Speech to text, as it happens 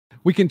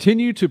We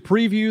continue to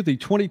preview the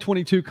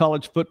 2022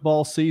 college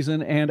football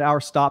season, and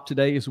our stop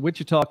today is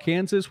Wichita,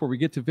 Kansas, where we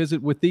get to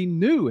visit with the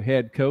new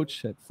head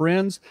coach at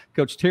Friends,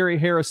 Coach Terry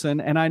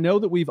Harrison. And I know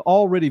that we've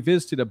already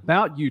visited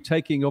about you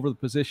taking over the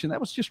position.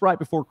 That was just right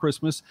before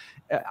Christmas.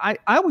 I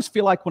always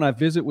feel like when I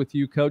visit with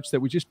you, Coach,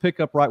 that we just pick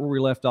up right where we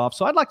left off.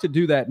 So I'd like to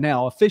do that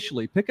now,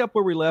 officially, pick up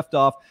where we left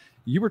off.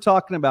 You were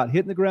talking about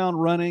hitting the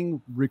ground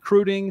running,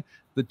 recruiting,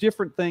 the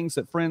different things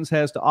that Friends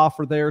has to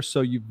offer there.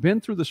 So you've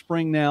been through the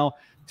spring now.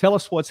 Tell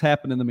us what's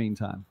happened in the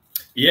meantime.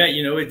 Yeah,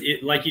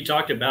 it like you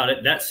talked about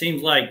it, that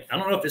seems like, I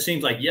don't know if it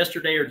seems like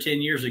yesterday or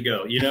 10 years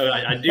ago.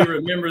 I do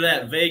remember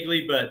that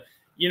vaguely, but,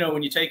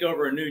 when you take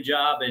over a new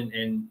job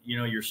and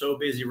you're so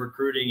busy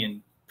recruiting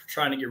and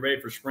trying to get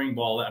ready for spring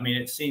ball, I mean,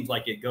 it seems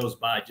like it goes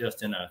by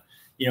just in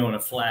a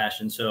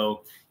flash. And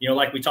so,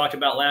 like we talked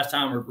about last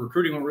time,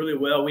 recruiting went really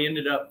well. We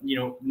ended up,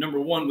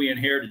 number one, we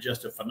inherited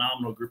just a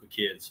phenomenal group of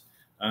kids,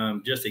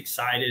 just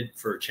excited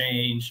for a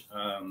change.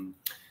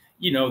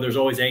 There's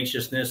always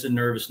anxiousness and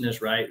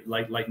nervousness, right?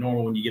 Like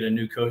normal when you get a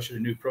new coach and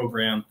a new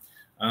program.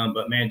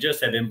 But man,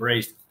 just have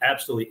embraced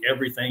absolutely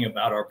everything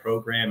about our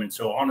program. And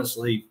so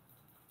honestly,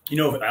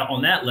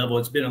 on that level,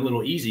 it's been a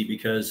little easy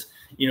because,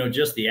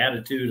 just the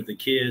attitude of the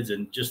kids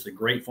and just the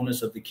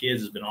gratefulness of the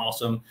kids has been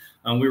awesome.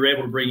 We were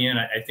able to bring in,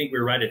 I think we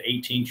were right at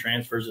 18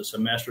 transfers a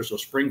semester. So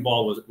spring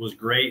ball was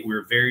great. We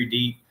were very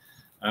deep.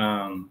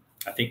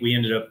 I think we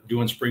ended up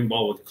doing spring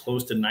ball with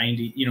close to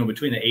 90,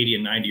 between the 80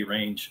 and 90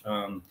 range.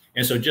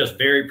 And so just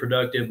very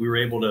productive. We were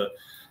able to,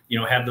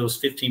 have those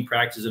 15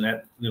 practices and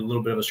that a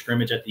little bit of a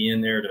scrimmage at the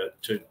end there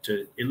to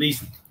at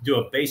least do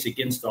a basic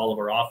install of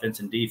our offense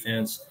and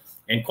defense.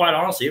 And quite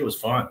honestly, it was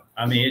fun.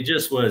 I mean, it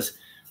just was,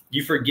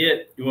 you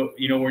forget, when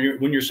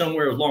you're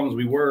somewhere as long as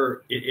we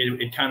were,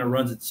 it kind of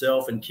runs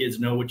itself and kids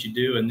know what you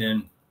do. And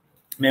then,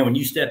 man, when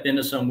you step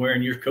into somewhere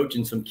and you're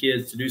coaching some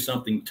kids to do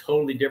something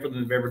totally different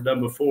than they've ever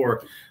done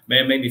before,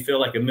 man, it made me feel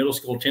like a middle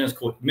school tennis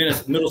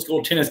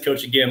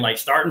coach again, like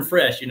starting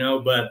fresh,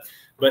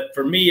 But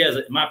for me, as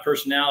my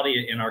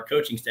personality and our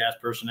coaching staff's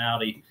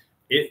personality,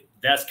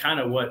 that's kind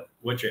of what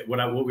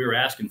we were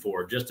asking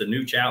for, just a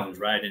new challenge,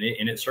 right?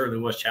 And it certainly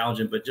was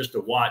challenging, but just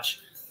to watch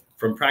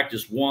from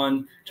practice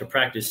 1 to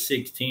practice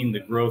 16, the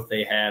growth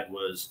they had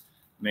was,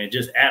 man, it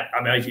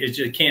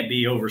just can't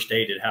be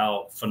overstated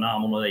how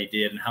phenomenal they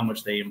did and how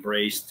much they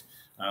embraced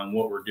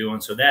what we're doing.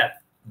 So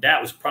that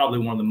was probably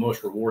one of the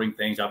most rewarding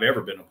things I've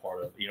ever been a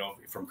part of,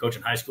 from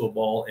coaching high school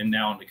ball and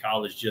now into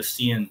college, just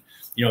seeing,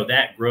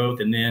 that growth.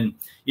 And then,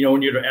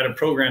 when you're at a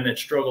program that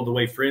struggled the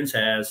way Friends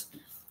has,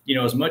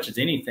 as much as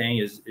anything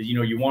is,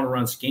 you want to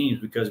run schemes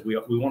because we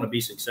want to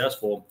be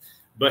successful,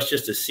 but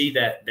just to see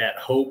that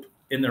hope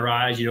in their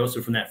eyes,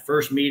 so from that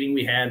first meeting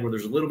we had where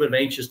there's a little bit of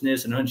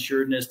anxiousness and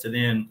unsureness to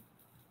then,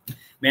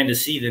 man, to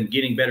see them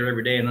getting better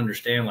every day and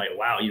understand like,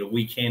 wow,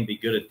 we can be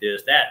good at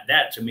this.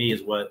 That to me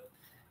is what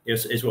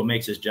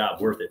makes this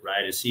job worth it,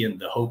 right? Is seeing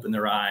the hope in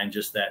their eye and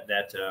just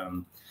that's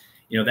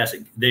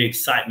the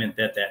excitement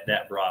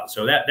that brought.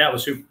 So that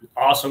was super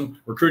awesome.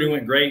 Recruiting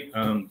went great.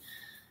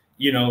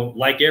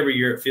 Like every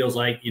year, it feels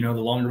like, the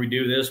longer we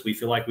do this, we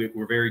feel like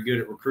we're very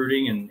good at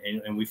recruiting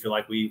and we feel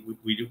like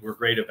we're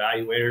great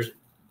evaluators,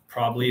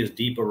 probably as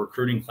deep a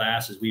recruiting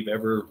class as we've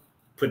ever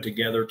put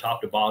together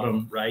top to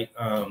bottom. Right.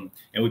 And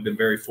we've been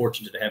very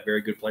fortunate to have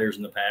very good players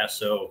in the past.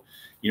 So,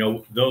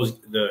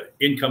 the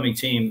incoming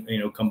team,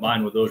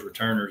 combined with those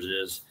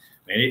returners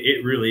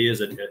it really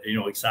is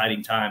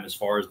exciting time as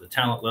far as the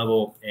talent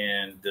level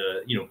and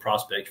the,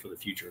 prospects for the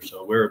future.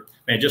 So it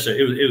was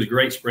a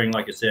great spring.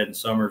 Like I said, in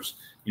summers,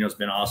 it's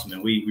been awesome.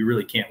 And we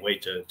really can't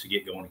wait to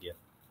get going again.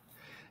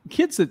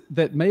 Kids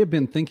that may have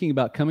been thinking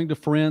about coming to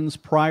Friends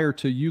prior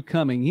to you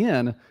coming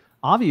in,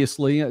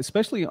 obviously,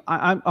 especially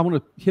I want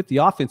to hit the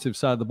offensive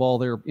side of the ball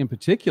there in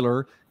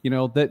particular,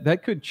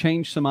 that could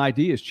change some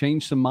ideas,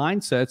 change some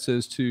mindsets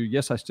as to,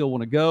 yes, I still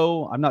want to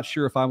go. I'm not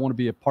sure if I want to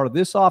be a part of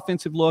this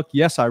offensive look.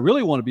 Yes, I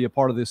really want to be a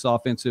part of this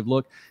offensive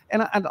look.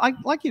 And I'd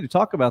like you to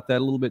talk about that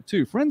a little bit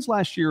too. Friends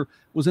last year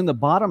was in the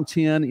bottom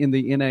 10 in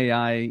the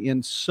NAIA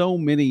in so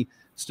many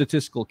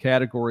statistical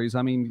categories.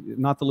 I mean,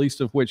 not the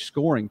least of which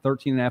scoring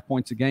 13.5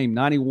 points a game,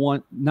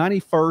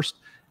 91st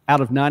out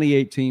of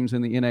 98 teams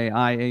in the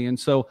NAIA. And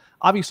so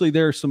obviously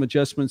there are some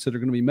adjustments that are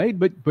going to be made,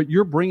 but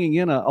you're bringing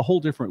in a whole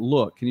different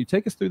look. Can you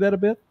take us through that a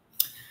bit?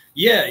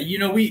 Yeah.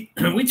 We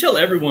tell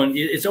everyone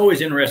it's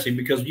always interesting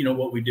because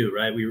what we do,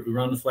 right? We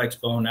run the flex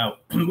bone. Now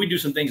we do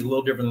some things a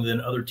little different than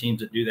other teams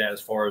that do that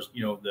as far as,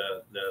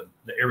 the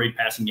air raid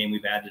passing game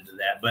we've added to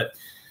that. But,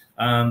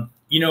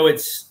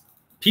 it's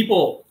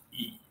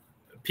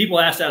people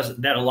ask us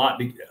that a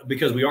lot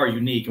because we are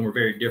unique and we're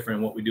very different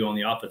in what we do on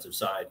the offensive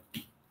side.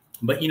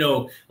 But,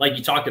 like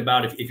you talked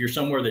about, if you're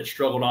somewhere that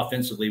struggled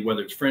offensively,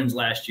 whether it's Friends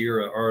last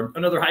year or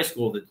another high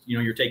school that,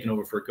 you're taking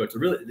over for a coach,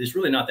 it's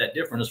really not that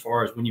different as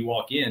far as when you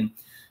walk in.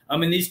 I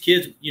mean, these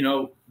kids,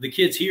 the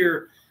kids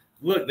here,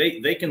 look,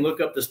 they can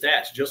look up the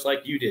stats just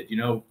like you did.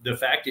 The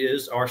fact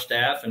is our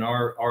staff and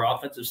our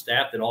offensive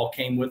staff that all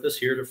came with us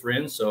here to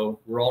Friends, so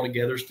we're all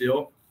together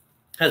still,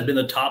 has been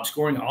the top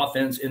scoring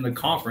offense in the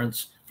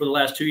conference for the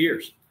last 2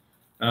 years.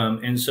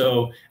 And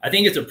so I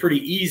think it's a pretty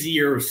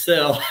easier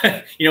sell.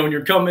 When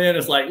you're coming in,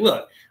 it's like,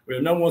 look, we're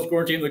the number one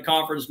scoring team in the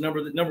conference,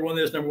 number one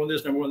this, number one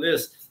this, number one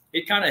this.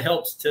 It kind of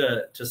helps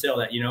to sell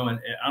that, and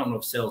I don't know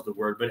if sell is the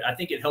word, but I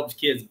think it helps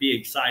kids be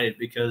excited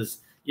because,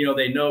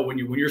 they know when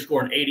you're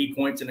scoring 80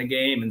 points in a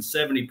game and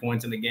 70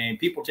 points in a game,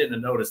 people tend to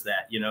notice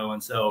that,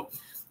 and so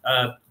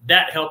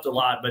that helped a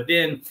lot. But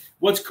then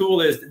what's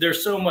cool is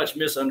there's so much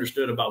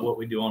misunderstood about what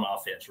we do on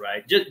offense,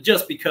 right?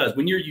 Just because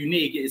when you're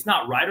unique, it's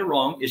not right or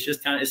wrong. It's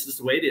just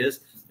the way it is.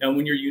 And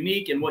when you're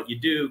unique in what you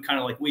do, kind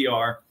of like we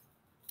are,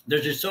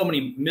 there's just so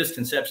many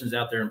misconceptions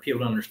out there and people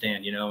don't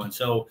understand, and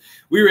so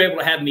we were able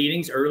to have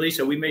meetings early.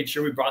 So we made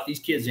sure we brought these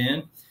kids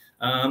in.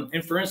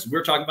 And for instance, we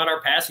were talking about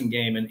our passing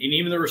game and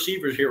even the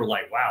receivers here were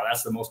like, wow,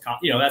 that's the most,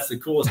 that's the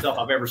coolest stuff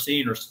I've ever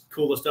seen or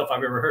coolest stuff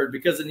I've ever heard.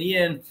 Because in the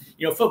end,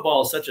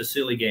 football is such a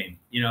silly game.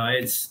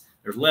 There's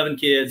 11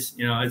 kids,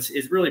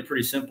 it's really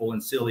pretty simple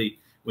and silly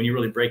when you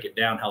really break it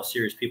down, how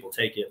serious people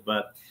take it.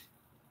 But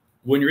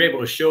when you're able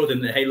to show them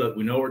that, hey, look,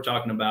 we know what we're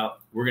talking about.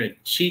 We're going to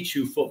teach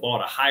you football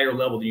at a higher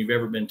level than you've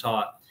ever been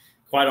taught.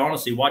 Quite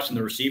honestly, watching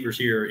the receivers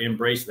here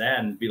embrace that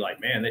and be like,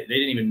 man, they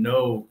didn't even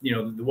know,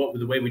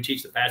 the way we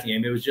teach the passing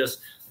game. It was just,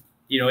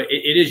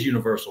 it is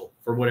universal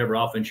for whatever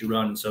offense you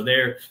run. And so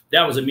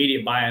that was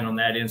immediate buy-in on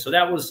that end. So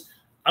that was,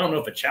 I don't know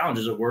if a challenge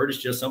is a word. It's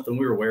just something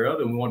we were aware of,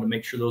 and we wanted to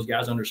make sure those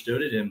guys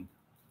understood it. And,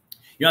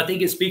 I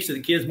think it speaks to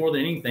the kids more than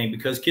anything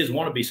because kids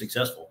want to be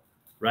successful,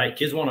 right?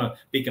 Kids want to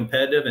be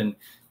competitive, and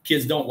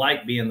kids don't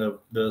like being the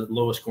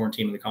lowest scoring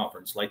team in the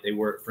conference like they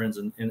were at Friends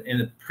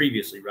and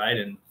previously, right?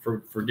 And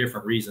for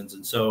different reasons.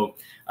 And so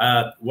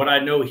what I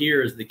know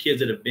here is the kids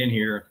that have been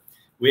here,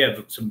 we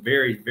have some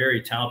very,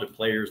 very talented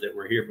players that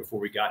were here before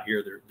we got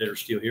here that are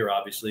still here,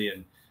 obviously.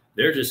 And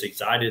they're just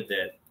excited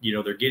that,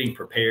 they're getting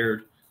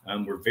prepared.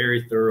 We're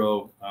very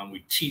thorough.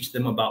 We teach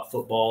them about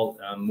football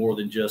more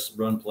than just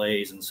run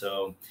plays. And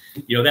so,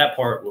 that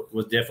part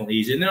was definitely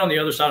easy. And then on the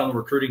other side, on the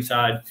recruiting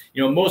side,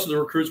 most of the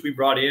recruits we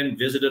brought in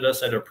visited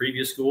us at our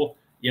previous school,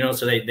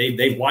 so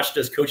they watched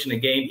us coaching the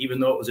game, even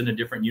though it was in a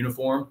different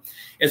uniform.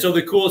 And so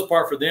the coolest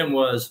part for them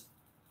was,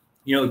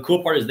 the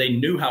cool part is they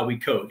knew how we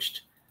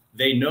coached.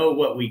 They know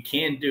what we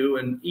can do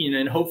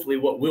and hopefully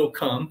what will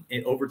come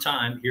over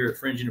time here at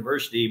Friends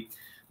University.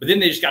 But then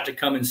they just got to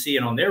come and see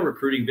it on their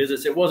recruiting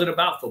visits. It wasn't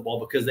about football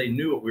because they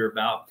knew what we were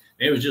about.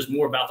 And it was just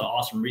more about the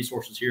awesome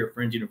resources here at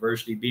Friends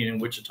University, being in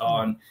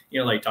Wichita, and,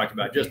 like you talked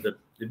about, just the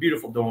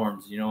beautiful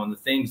dorms, and the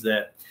things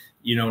that,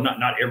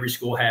 not every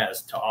school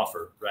has to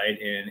offer, right?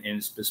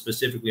 And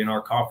specifically in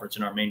our conference,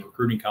 in our main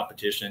recruiting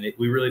competition,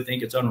 we really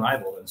think it's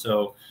unrivaled. And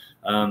so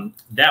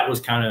that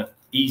was kind of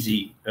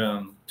easy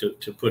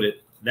to put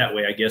it that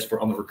way, I guess,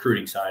 on the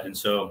recruiting side. And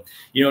so,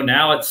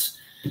 now it's,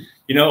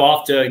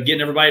 off to getting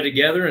everybody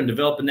together and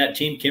developing that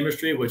team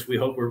chemistry, which we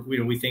hope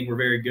we think we're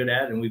very good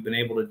at, and we've been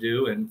able to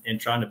do,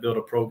 and trying to build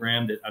a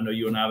program that I know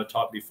you and I have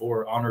talked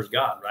before, honors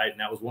God, right? And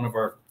that was one of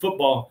our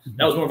football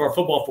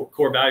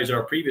core values at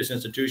our previous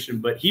institution.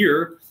 But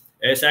here,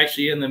 it's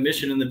actually in the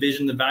mission and the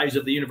vision, the values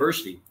of the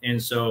university.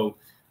 And so,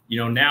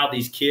 now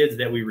these kids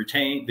that we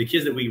retain, and the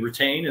kids that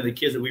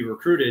we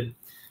recruited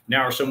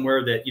now are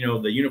somewhere that,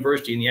 the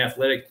university and the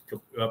athletic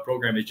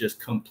program is just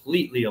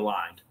completely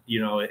aligned,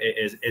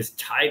 as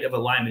tight of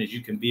alignment as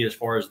you can be as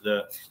far as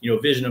the,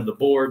 vision of the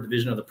board, the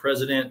vision of the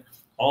president,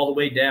 all the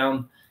way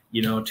down,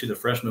 to the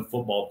freshman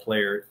football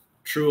player,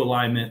 true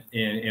alignment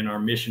in our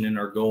mission and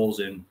our goals.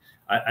 And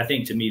I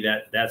think to me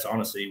that's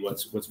honestly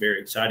what's very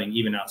exciting,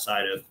 even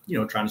outside of,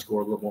 trying to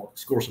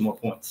score some more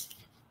points.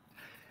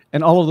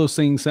 And all of those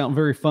things sound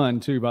very fun,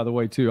 too, by the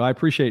way, too. I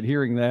appreciate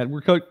hearing that.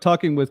 We're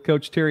talking with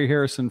Coach Terry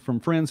Harrison from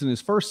Friends in his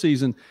first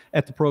season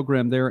at the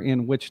program there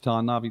in Wichita.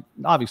 And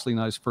obviously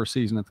not his first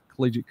season at the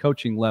collegiate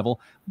coaching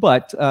level,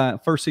 but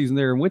first season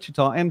there in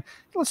Wichita. And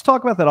let's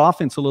talk about that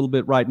offense a little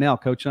bit right now,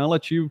 Coach. And I'll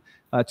let you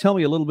tell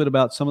me a little bit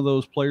about some of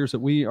those players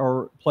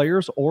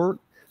or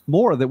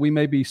more that we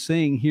may be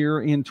seeing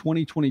here in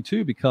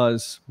 2022,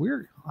 because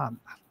we're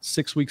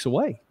 6 weeks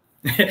away.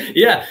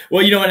 Yeah.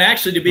 Well, and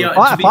actually to be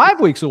 5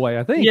 weeks away,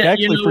 I think,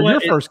 for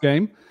your first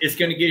game. It's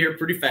going to get here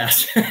pretty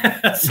fast.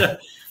 So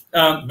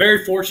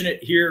very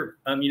fortunate here.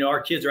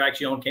 Our kids are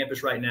actually on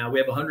campus right now. We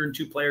have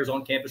 102 players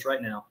on campus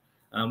right now.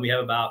 We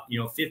have about,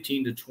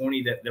 15 to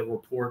 20 that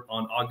report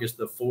on August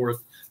the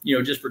 4th,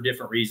 just for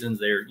different reasons.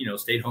 They're,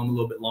 stayed home a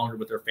little bit longer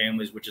with their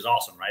families, which is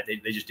awesome, right?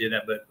 They just did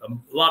that. But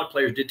a lot of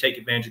players did take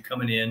advantage of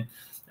coming in.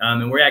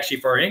 And we're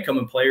actually, for our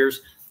incoming players,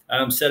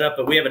 set up,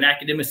 but we have an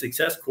academic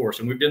success course,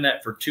 and we've done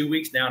that for 2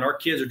 weeks now. And our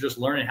kids are just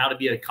learning how to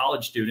be a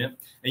college student,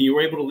 and you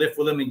were able to lift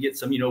with them and get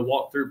some,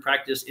 walk through,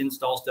 practice,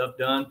 install stuff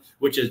done,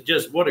 which is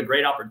just what a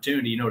great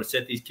opportunity, to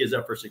set these kids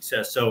up for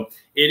success. So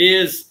it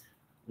is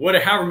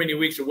however many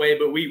weeks away,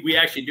 but we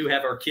actually do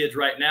have our kids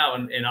right now,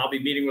 and I'll be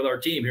meeting with our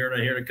team here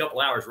in a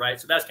couple hours, right?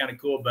 So that's kind of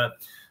cool. But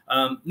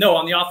no,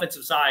 on the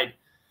offensive side,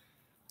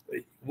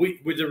 the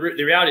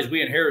reality is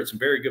we inherited some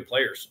very good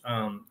players.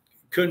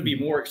 couldn't be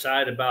more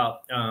excited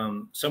about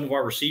some of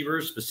our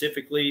receivers,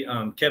 specifically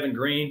Kevin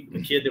Green,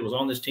 the kid that was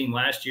on this team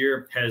last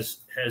year, has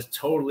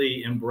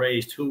totally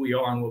embraced who we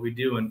are and what we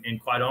do,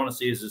 and quite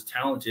honestly is as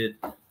talented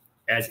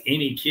as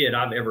any kid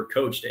I've ever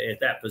coached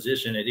at that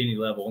position at any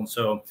level. And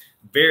so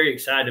very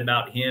excited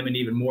about him, and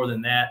even more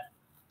than that,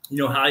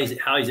 how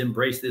he's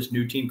embraced this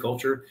new team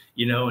culture,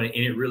 and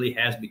it really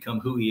has become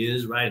who he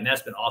is, right? And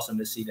that's been awesome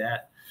to see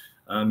that.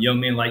 Young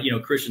men like,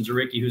 Christian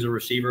Zaricki, who's a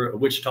receiver, a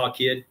Wichita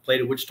kid, played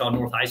at Wichita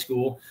North High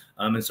School.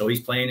 And so he's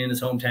playing in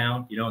his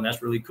hometown, and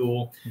that's really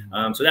cool.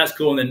 So that's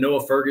cool. And then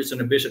Noah Ferguson,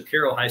 a Bishop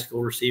Carroll High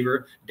School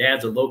receiver.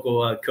 Dad's a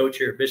local coach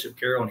here at Bishop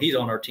Carroll, and he's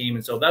on our team.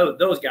 And so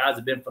those guys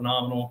have been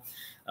phenomenal.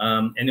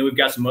 And then we've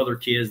got some other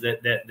kids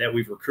that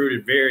we've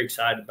recruited, very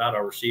excited about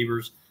our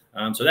receivers.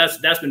 So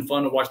that's been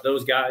fun to watch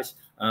those guys.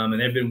 And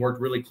they've been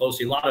worked really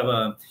closely. A lot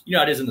of,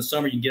 it is in the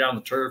summer, you can get out on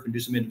the turf and do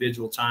some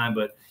individual time,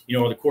 but,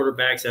 the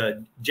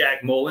quarterbacks,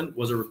 Jack Mullen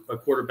was a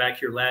quarterback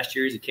here last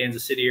year. He's a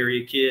Kansas City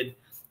area kid,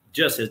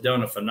 just has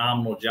done a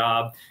phenomenal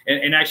job.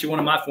 And actually one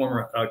of my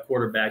former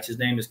quarterbacks, his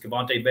name is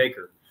Cavante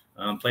Baker,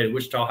 played at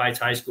Wichita Heights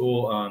High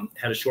School,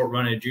 had a short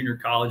run at junior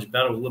college,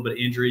 battled a little bit of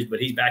injuries, but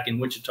he's back in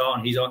Wichita,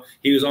 and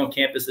he was on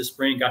campus this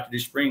spring, got to do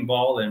spring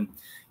ball. And,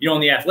 on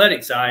the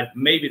athletic side,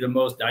 maybe the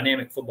most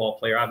dynamic football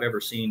player I've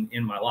ever seen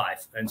in my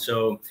life. And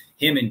so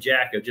him and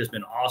Jack have just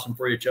been awesome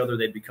for each other.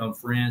 They've become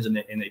friends, and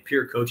they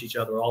peer coach each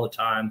other all the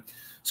time.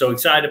 So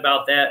excited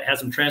about that. Had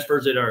some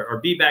transfers at our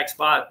B-back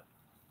spot.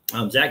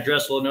 Zach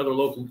Dressel, another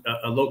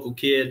local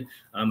kid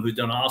who's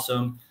done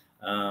awesome.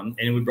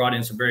 And we brought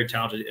in some very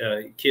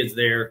talented kids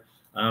there.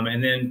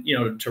 And then,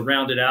 to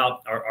round it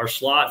out, our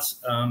slots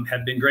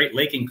have been great.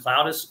 Lakin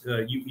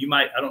Cloudis, you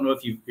might, I don't know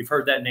if you've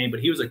heard that name, but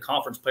he was a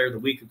conference player of the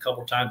week a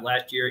couple of times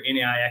last year,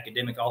 NAI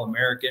academic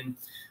All-American,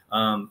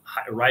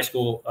 high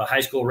school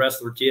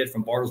wrestler kid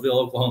from Bartlesville,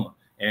 Oklahoma,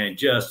 and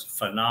just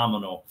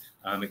phenomenal.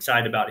 I'm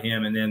excited about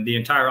him. And then the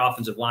entire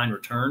offensive line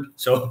returned.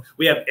 So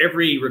we have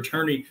every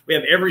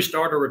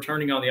starter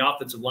returning on the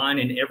offensive line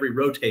and every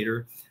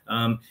rotator.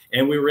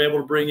 And we were able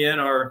to bring in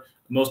our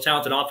most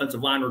talented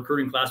offensive line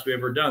recruiting class we've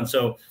ever done.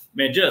 So,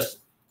 man,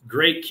 just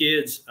great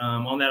kids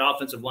on that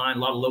offensive line, a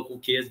lot of local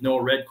kids.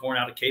 Noah Redcorn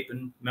out of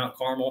Capon, Mount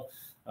Carmel.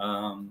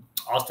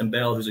 Austin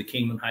Bell, who's a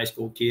Kingman High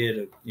School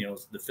kid,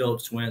 the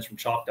Phillips twins from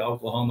Choctaw,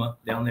 Oklahoma,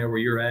 down there where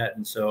you're at.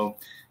 And so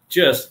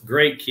just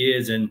great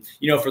kids. And,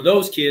 for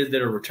those kids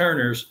that are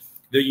returners,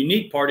 the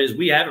unique part is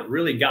we haven't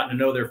really gotten to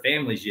know their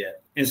families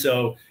yet. And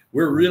so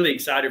we're really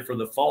excited for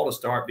the fall to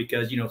start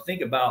because,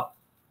 think about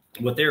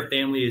what their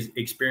family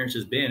experience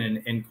has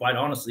been. And quite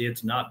honestly,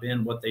 it's not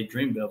been what they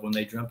dreamed of when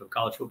they dreamt of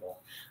college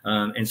football.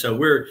 And so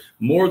we're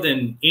more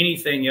than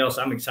anything else,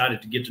 I'm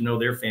excited to get to know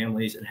their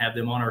families and have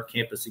them on our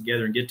campus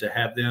together and get to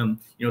have them,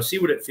 see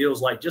what it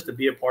feels like just to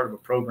be a part of a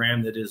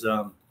program that is,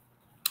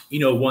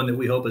 one that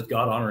we hope is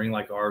God honoring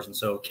like ours. And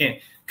so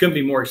couldn't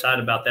be more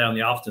excited about that on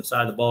the offensive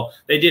side of the ball.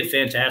 They did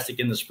fantastic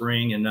in the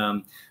spring.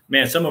 And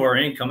man, some of our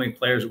incoming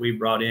players that we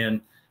brought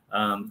in,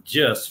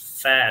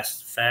 just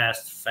fast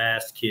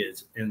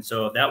kids. And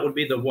so that would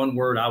be the one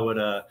word I would,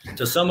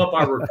 to sum up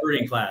our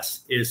recruiting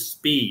class is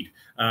speed.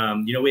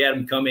 We had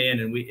them come in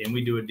and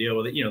we do a deal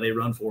with it. They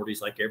run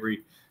 40s like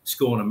every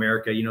school in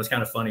America. It's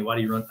kind of funny. Why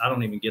do you run? I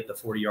don't even get the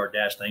 40-yard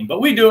dash thing, but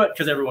we do it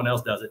because everyone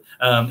else does it.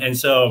 And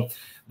so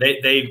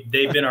they've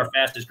been our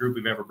fastest group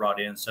we've ever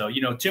brought in. So,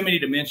 too many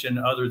to mention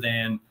other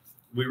than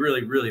we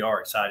really, really are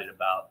excited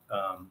about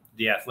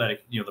the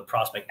athletic, the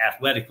prospect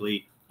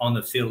athletically on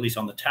the field, at least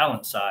on the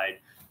talent side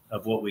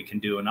of what we can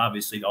do. And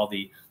obviously all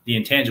the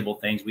intangible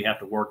things we have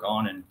to work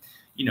on. And,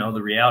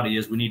 the reality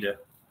is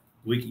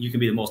you can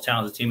be the most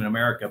talented team in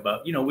America,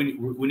 but,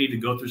 we need to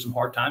go through some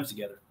hard times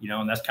together,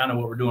 and that's kind of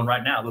what we're doing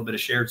right now. A little bit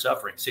of shared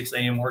suffering, 6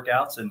 a.m.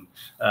 workouts and,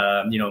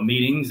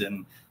 meetings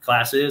and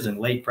classes and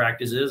late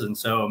practices. And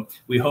so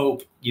we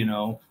hope,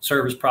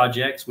 service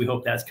projects, we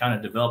hope that's kind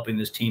of developing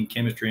this team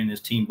chemistry and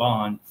this team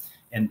bond.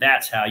 And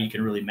that's how you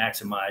can really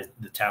maximize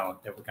the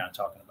talent that we're kind of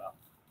talking about.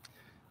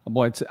 Oh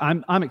boy,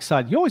 I'm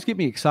excited. You always get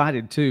me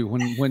excited too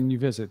when you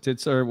visit.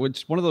 It's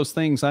one of those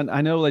things.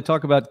 I know they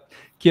talk about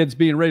kids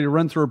being ready to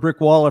run through a brick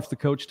wall if the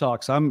coach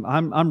talks.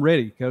 I'm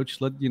ready, Coach.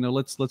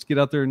 Let's get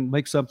out there and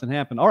make something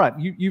happen. All right,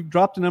 you've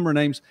dropped a number of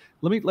names.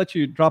 Let me let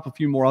you drop a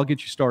few more. I'll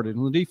get you started.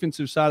 On the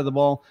defensive side of the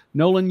ball,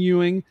 Nolan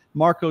Ewing,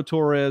 Marco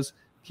Torres,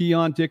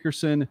 Keon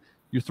Dickerson.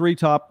 Your 3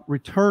 top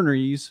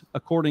returnees,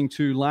 according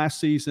to last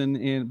season,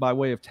 and by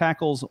way of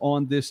tackles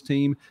on this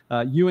team.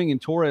 Ewing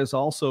and Torres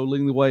also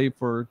leading the way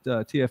for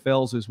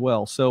TFLs as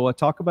well. So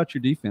talk about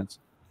your defense.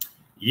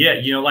 Yeah,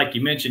 like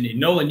you mentioned,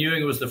 Nolan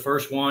Ewing was the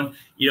first one.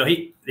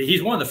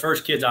 He's one of the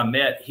first kids I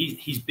met.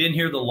 He's been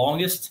here the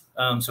longest,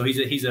 so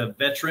he's a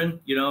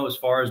veteran. As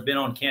far as been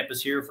on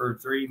campus here for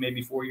 3,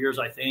 maybe 4 years,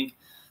 I think.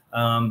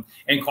 And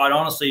quite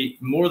honestly,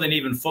 more than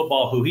even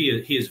football, he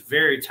is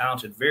very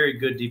talented, very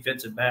good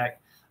defensive back.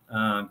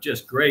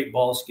 Just great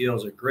ball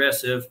skills,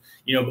 aggressive,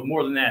 but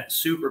more than that,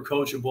 super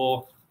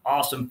coachable,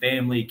 awesome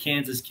family,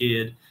 Kansas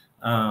kid.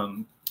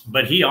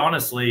 But he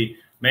honestly,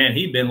 man,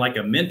 he's been like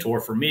a mentor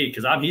for me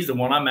because he's the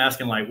one I'm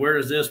asking, like, where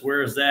is this?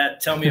 Where is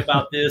that? Tell me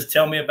about this.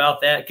 Tell me about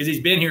that. Because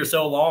he's been here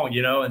so long,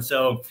 you know, and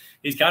so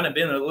he's kind of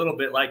been a little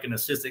bit like an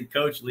assistant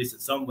coach, at least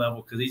at some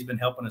level, because he's been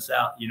helping us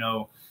out, you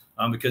know,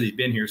 because he's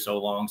been here so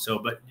long. So,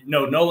 but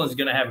no, Nolan's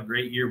going to have a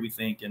great year, we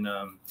think. And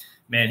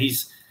man,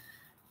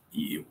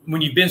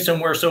 when you've been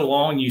somewhere so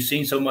long, you've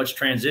seen so much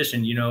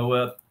transition, you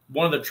know,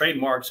 one of the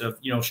trademarks of,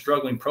 you know,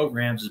 struggling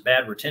programs is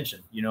bad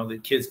retention, you know, the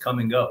kids come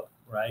and go.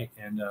 Right.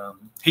 And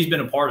he's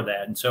been a part of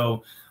that. And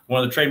so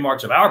one of the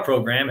trademarks of our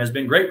program has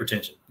been great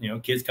retention. You know,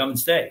 kids come and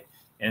stay.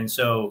 And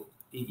so,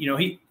 you know,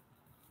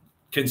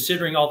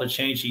 considering all the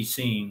change he's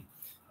seen,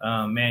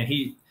 man,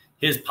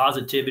 his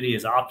positivity,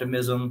 his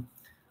optimism,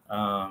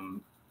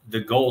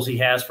 the goals he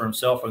has for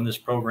himself in this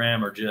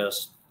program are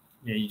just,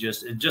 you know,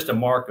 just a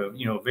mark of,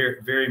 you know,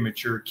 very, very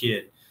mature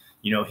kid.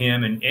 You know,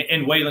 him and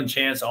Waylon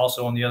Chance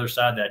also on the other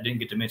side that I didn't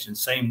get to mention,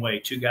 same way,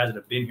 two guys that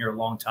have been here a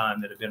long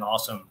time that have been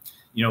awesome,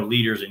 you know,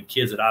 leaders and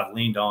kids that I've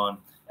leaned on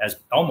as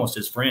almost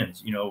as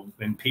friends, you know,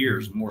 and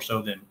peers more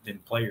so than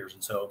players.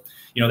 And so,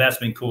 you know, that's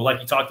been cool. Like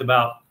you talked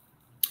about,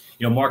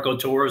 you know, Marco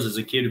Torres is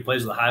a kid who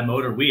plays with a high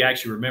motor. We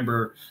actually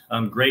remember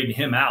grading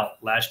him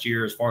out last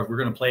year as far as we're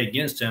going to play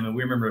against him. And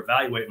we remember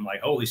evaluating him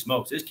like, holy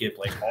smokes, this kid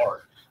plays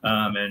hard.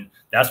 And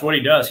that's what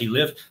he does.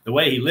 The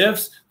way he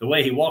lifts, the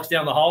way he walks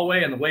down the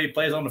hallway, and the way he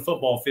plays on the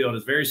football field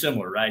is very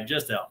similar, right?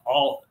 Just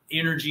all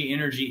energy.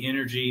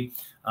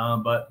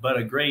 But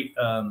a great,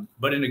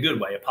 but in a good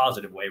way, a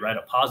positive way, right?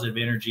 A positive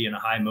energy and a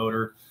high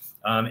motor.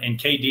 And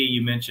KD,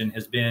 you mentioned,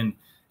 has been,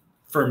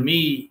 for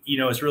me, you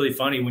know, it's really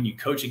funny when you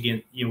coach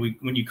against, you know,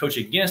 when you coach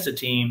against a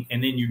team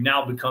and then you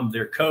now become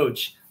their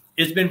coach.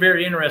 It's been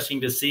very interesting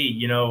to see,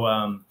 you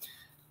know,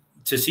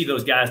 to see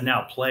those guys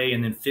now play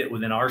and then fit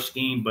within our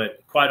scheme.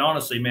 But quite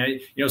honestly, man,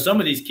 you know, some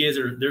of these kids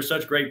they're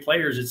such great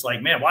players. It's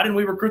like, man, why didn't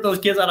we recruit those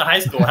kids out of high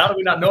school? How do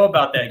we not know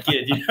about that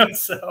kid? You know,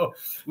 so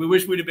we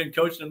wish we'd have been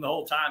coaching them the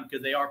whole time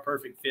because they are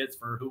perfect fits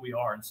for who we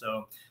are. And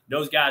so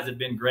those guys have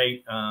been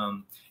great.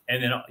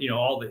 And then, you know,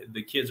 all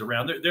the kids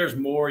around there's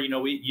more, you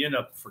know, you end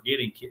up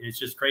forgetting. It's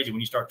just crazy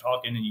when you start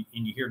talking and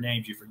you hear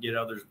names, you forget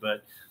others,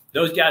 but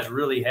those guys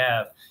really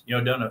have, you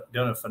know,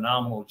 done a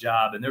phenomenal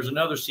job. And there's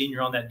another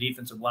senior on that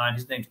defensive line.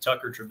 His name's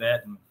Tucker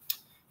Trevette, and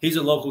he's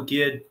a local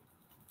kid,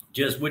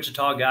 just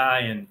Wichita guy,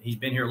 and he's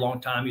been here a long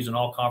time. He's an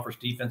all-conference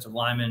defensive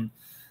lineman.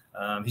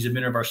 He's a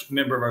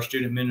member of our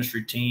student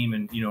ministry team,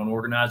 and you know, an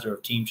organizer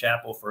of Team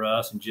Chapel for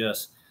us. And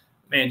just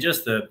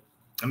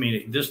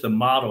the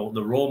model,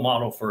 the role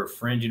model for a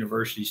fringe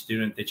university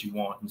student that you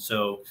want. And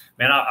so,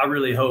 man, I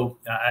really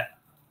hope.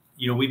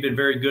 You know, we've been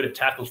very good at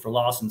tackles for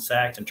loss and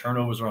sacks and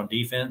turnovers on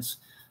defense.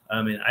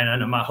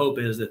 And my hope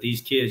is that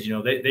these kids, you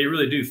know, they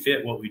really do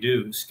fit what we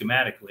do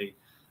schematically.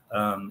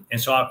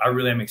 And so I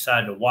really am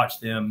excited to watch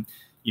them,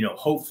 you know,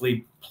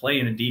 hopefully play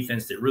in a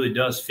defense that really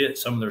does fit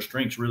some of their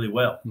strengths really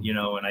well, you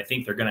know, and I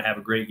think they're going to have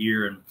a great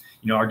year. And,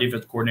 you know, our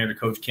defensive coordinator,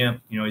 Coach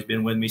Kemp, you know, he's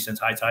been with me since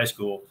Heights High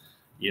School.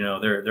 You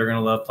know, they're going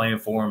to love playing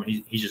for him.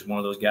 He's just one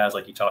of those guys,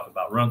 like you talked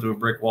about, run through a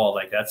brick wall.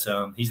 Like that's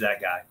he's that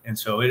guy. And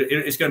so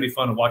it's going to be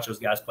fun to watch those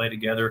guys play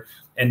together.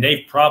 And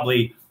they've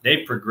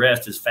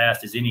progressed as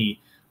fast as any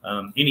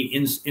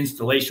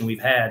installation we've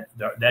had.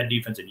 That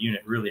defensive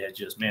unit really has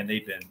just, man,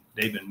 they've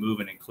been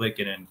moving and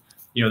clicking, and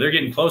you know, they're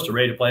getting close to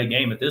ready to play a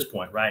game at this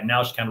point, right?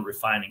 Now it's kind of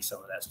refining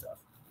some of that stuff.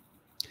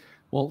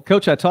 Well,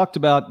 Coach, I talked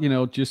about, you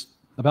know, just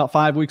about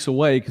 5 weeks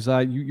away because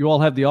you all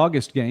have the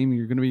August game.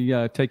 You're going to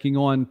be taking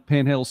on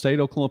Panhandle State,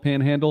 Oklahoma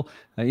Panhandle,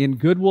 in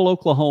Goodwill,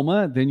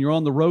 Oklahoma. Then you're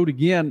on the road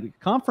again. The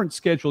conference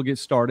schedule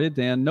gets started,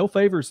 and no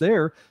favors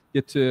there.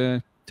 Get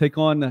to take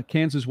on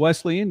Kansas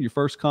Wesleyan, your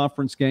first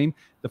conference game.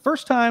 The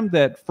first time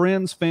that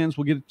Friends fans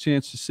will get a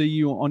chance to see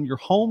you on your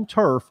home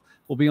turf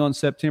will be on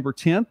September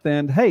 10th.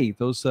 And, hey,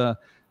 those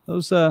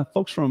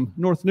folks from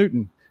North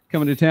Newton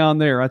coming to town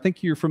there. I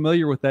think you're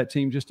familiar with that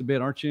team just a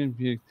bit, aren't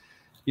you?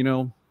 You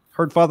know,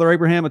 heard Father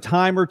Abraham a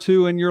time or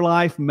two in your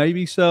life,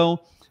 maybe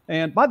so.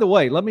 And by the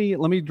way, let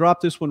me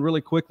drop this one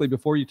really quickly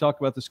before you talk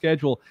about the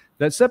schedule.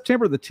 That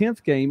September the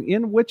 10th game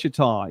in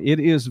Wichita, it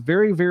is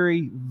very,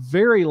 very,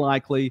 very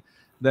likely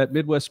that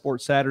Midwest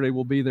Sports Saturday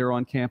will be there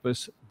on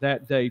campus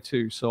that day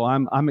too. So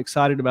I'm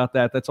excited about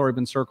that. That's already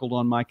been circled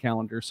on my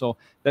calendar. So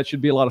that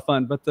should be a lot of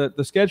fun. But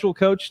the schedule,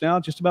 Coach, now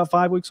just about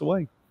 5 weeks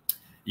away.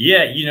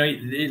 Yeah, you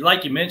know,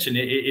 like you mentioned,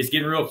 it's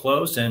getting real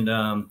close. And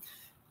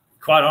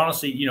quite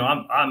honestly, you know,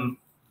 I'm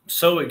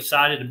so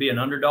excited to be an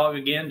underdog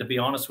again, to be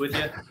honest with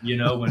you. You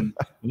know, when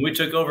we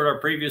took over our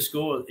previous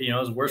school, you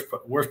know, it was the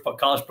worst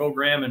college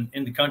program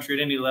in the country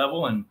at any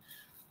level. And,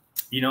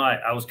 you know,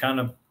 I was kind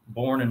of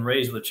born and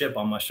raised with a chip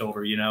on my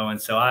shoulder, you know,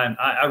 and so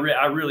I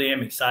really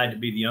am excited to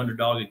be the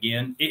underdog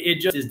again. It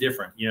just is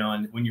different, you know,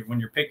 and when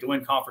you're picked to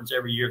win conference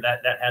every year,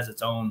 that has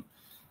its own,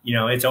 you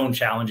know, its own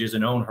challenges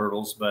and own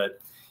hurdles. But,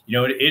 you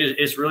know,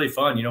 it's really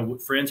fun. You know,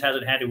 Friends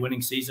hasn't had a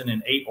winning season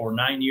in 8 or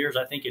 9 years,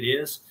 I think it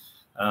is.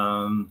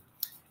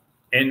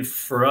 And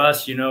for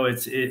us, you know,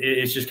 it's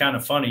just kind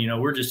of funny. You know,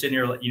 we're just sitting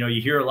here, you know,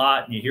 you hear a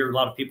lot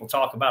of people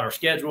talk about our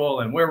schedule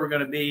and where we're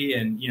going to be.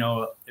 And, you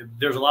know,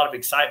 there's a lot of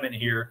excitement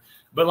here.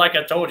 But like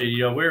I told you, you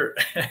know,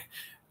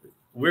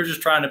 we're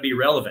just trying to be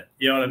relevant.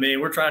 You know what I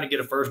mean? We're trying to get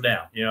a first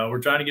down. You know,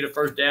 we're trying to get a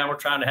first down. We're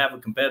trying to have a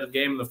competitive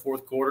game in the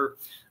fourth quarter,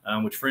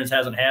 which Friends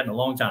hasn't had in a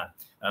long time.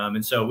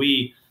 And so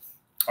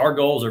our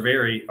goals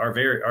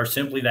are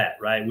simply that,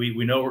 right?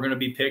 We know we're going to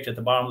be picked at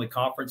the bottom of the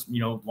conference, you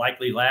know,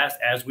 likely last,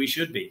 as we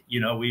should be. You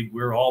know,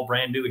 we're all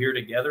brand new here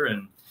together,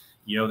 and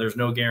you know, there's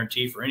no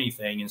guarantee for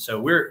anything. And so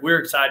we're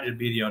excited to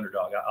be the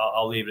underdog.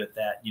 I'll leave it at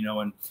that. You know,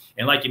 and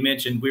like you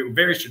mentioned, we're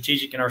very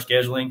strategic in our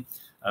scheduling.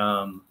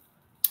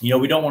 You know,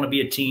 we don't want to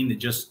be a team that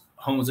just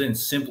hones in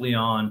simply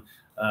on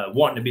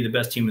wanting to be the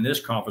best team in this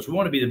conference. We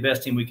want to be the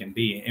best team we can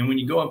be. And when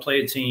you go and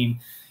play a team,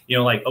 you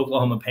know, like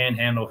Oklahoma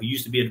Panhandle, who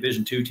used to be a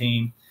Division II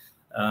team,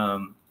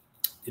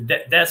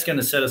 that's going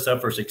to set us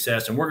up for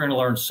success. And we're going to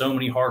learn so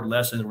many hard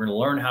lessons. We're going to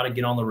learn how to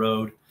get on the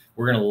road.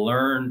 We're going to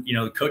learn, you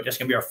know, coach. That's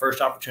going to be our first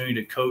opportunity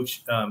to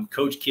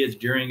coach kids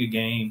during a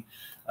game.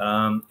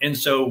 And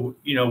so,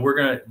 you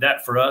know,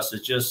 that for us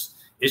is just,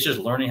 it's just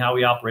learning how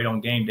we operate on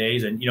game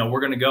days. And, you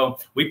know,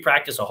 we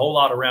practice a whole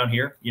lot around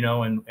here, you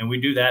know, and we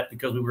do that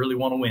because we really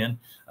want to win.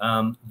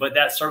 But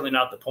that's certainly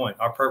not the point.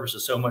 Our purpose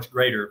is so much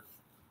greater.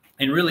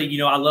 And really, you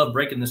know, I love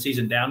breaking the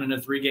season down into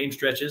 3-game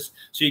stretches.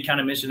 So you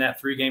kind of mentioned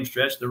that 3-game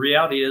stretch. The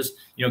reality is,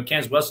 you know,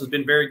 Kansas Wesleyan's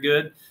been very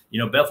good. You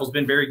know, Bethel's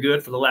been very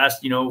good for the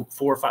last, you know,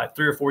 3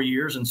 or 4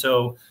 years. And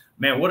so,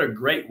 man, what a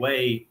great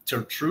way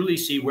to truly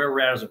see where we're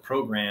at as a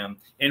program.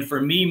 And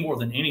for me, more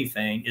than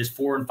anything, is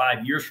 4 and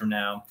 5 years from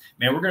now,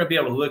 man, we're going to be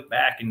able to look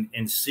back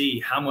and see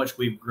how much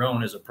we've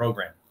grown as a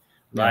program,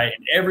 right? Yeah.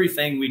 And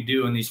everything we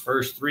do in these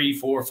first 3,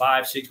 4,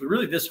 5, 6, but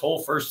really this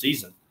whole first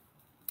season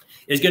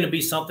is going to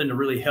be something to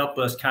really help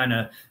us kind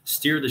of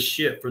steer the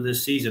ship for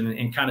this season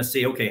and kind of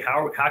say, okay,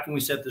 how can we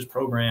set this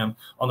program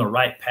on the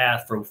right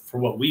path for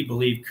what we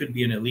believe could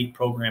be an elite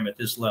program at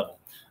this level?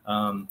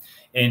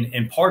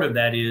 And part of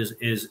that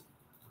is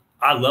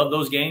I love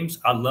those games.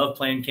 I love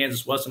playing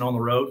Kansas Wesleyan on the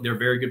road. They're a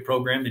very good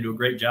program. They do a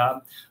great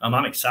job.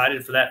 I'm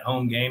excited for that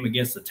home game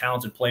against the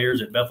talented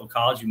players at Bethel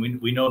College.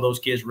 And we know those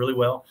kids really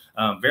well.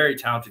 Very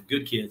talented,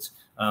 good kids.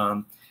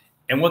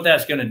 And what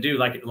that's going to do,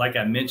 like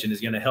I mentioned,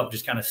 is going to help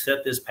just kind of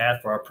set this path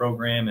for our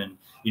program. And,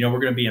 you know, we're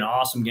going to be in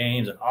awesome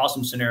games and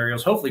awesome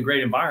scenarios, hopefully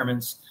great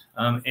environments.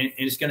 And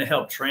it's going to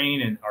help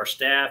train and our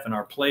staff and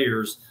our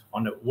players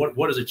on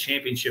what does a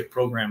championship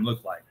program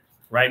look like,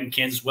 right? And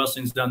Kansas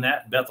Wesleyan's done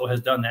that. Bethel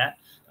has done that.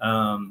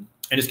 And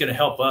it's going to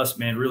help us,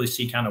 man, really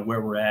see kind of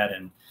where we're at.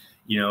 And,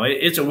 you know,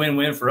 it's a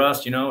win-win for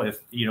us. You know, if,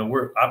 you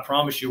know, I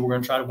promise you, we're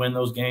going to try to win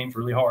those games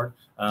really hard.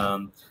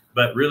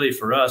 But really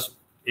for us,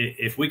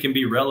 if we can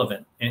be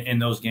relevant in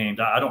those games,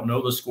 I don't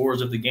know the scores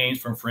of the games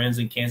from Friends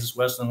in Kansas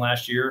Wesleyan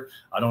last year.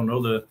 I don't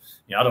know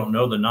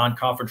the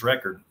non-conference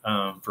record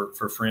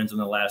for Friends in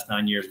the last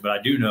 9 years, but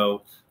I do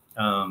know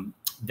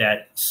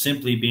that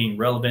simply being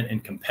relevant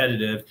and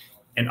competitive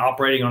and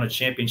operating on a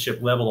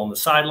championship level on the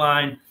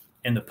sideline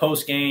and the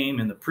post game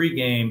and the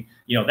pregame,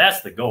 you know,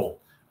 that's the goal.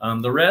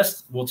 The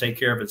rest will take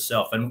care of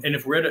itself. And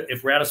if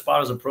we're at a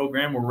spot as a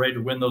program, we're ready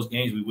to win those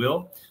games, we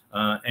will.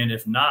 And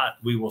if not,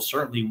 we will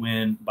certainly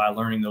win by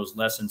learning those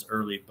lessons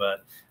early.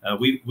 But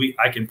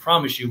I can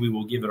promise you, we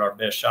will give it our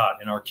best shot,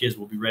 and our kids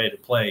will be ready to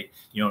play.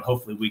 You know, and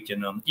hopefully we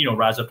can, you know,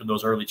 rise up to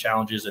those early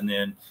challenges, and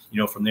then, you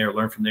know, from there,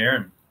 learn from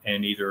there,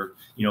 and either,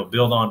 you know,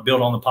 build on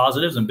the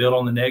positives and build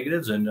on the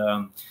negatives. And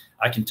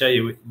I can tell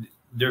you,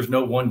 there's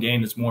no one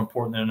game that's more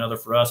important than another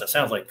for us. It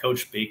sounds like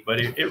coach speak, but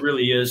it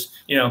really is.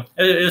 You know,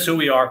 it is who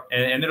we are,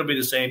 and it'll be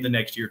the same the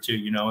next year too.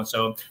 You know, and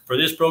so for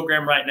this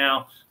program right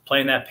now,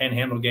 playing that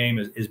Panhandle game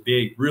is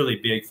big, really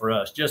big for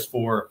us, just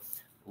for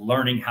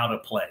learning how to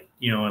play,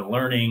 you know, and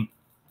learning,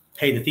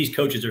 hey, that these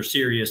coaches are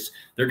serious.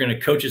 They're going to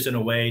coach us in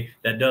a way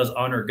that does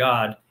honor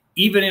God,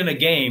 even in a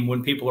game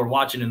when people are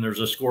watching and there's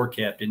a score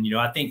kept. And, you know,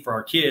 I think for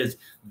our kids,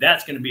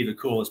 that's going to be the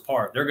coolest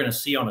part. They're going to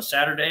see on a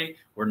Saturday,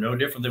 we're no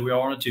different than we are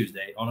on a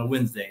Tuesday, on a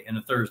Wednesday, and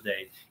a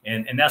Thursday.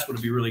 And that's going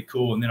to be really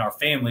cool. And then our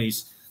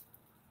families,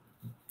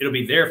 it'll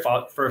be their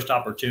first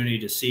opportunity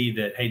to see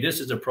that, hey, this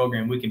is a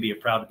program we can be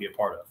proud to be a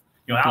part of.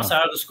 You know,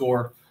 outside of the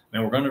score,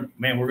 man, we're going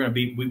to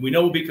be, we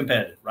know we'll be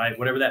competitive, right?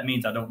 Whatever that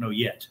means, I don't know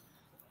yet.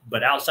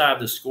 But outside of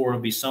the score,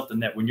 it'll be something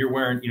that when you're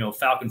wearing, you know,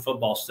 Falcon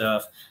football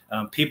stuff,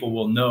 people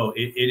will know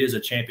it is a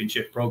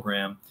championship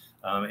program.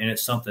 And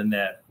it's something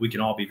that we can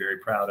all be very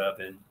proud of.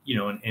 And, you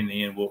know, in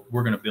the end,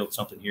 we're going to build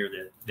something here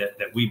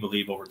that we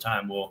believe over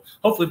time will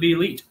hopefully be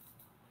elite.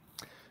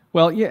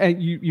 Well, yeah,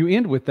 you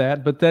end with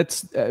that, but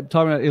that's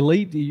talking about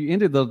elite. You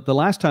ended the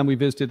last time we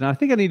visited, and I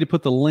think I need to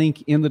put the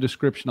link in the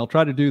description. I'll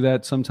try to do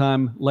that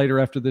sometime later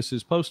after this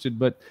is posted,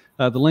 but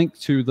the link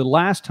to the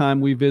last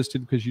time we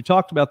visited, because you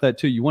talked about that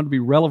too. You want to be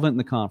relevant in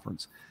the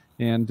conference.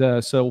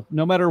 And so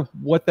no matter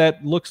what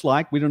that looks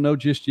like, we don't know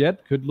just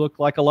yet. Could look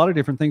like a lot of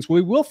different things. We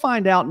will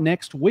find out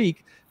next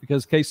week,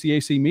 because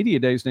KCAC Media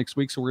Day is next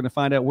week, so we're going to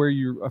find out where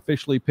you're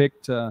officially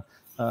picked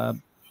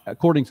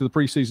according to the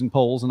preseason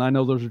polls. And I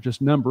know those are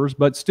just numbers,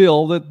 but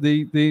still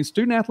the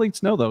student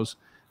athletes know those.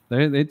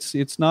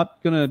 It's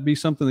not going to be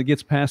something that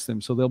gets past them,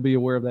 so they'll be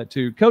aware of that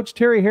too. Coach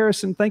Terry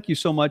Harrison, thank you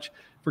so much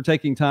for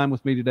taking time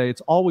with me today.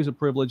 It's always a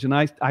privilege, and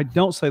I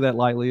don't say that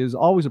lightly. It's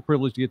always a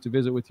privilege to get to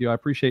visit with you. I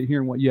appreciate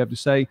hearing what you have to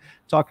say,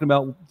 talking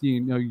about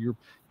your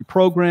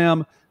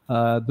program,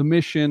 the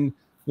mission,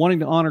 wanting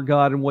to honor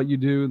God and what you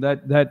do.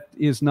 That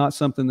is not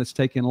something that's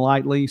taken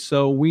lightly.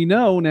 So we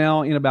know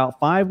now in about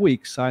 5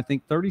 weeks, I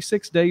think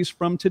 36 days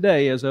from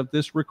today, as of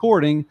this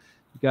recording,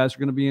 you guys are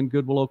going to be in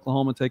Goodwill,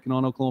 Oklahoma, taking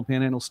on Oklahoma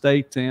Panhandle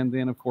State, and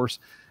then, of course,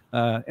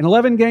 an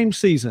 11-game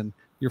season,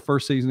 your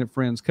first season at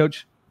Friends.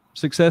 Coach,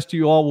 success to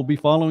you all. We'll be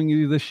following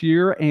you this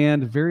year,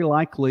 and very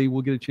likely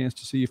we'll get a chance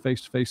to see you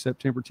face-to-face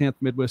September 10th,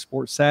 Midwest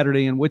Sports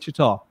Saturday in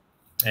Wichita.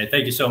 Hey,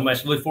 thank you so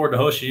much. Look forward to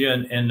hosting you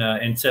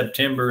in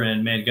September,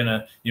 and man,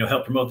 gonna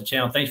help promote the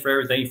channel. Thanks for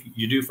everything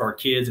you do for our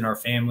kids and our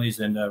families,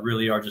 and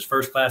really are just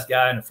first-class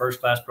guy and a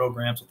first-class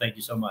program. So thank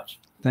you so much.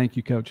 Thank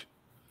you, Coach.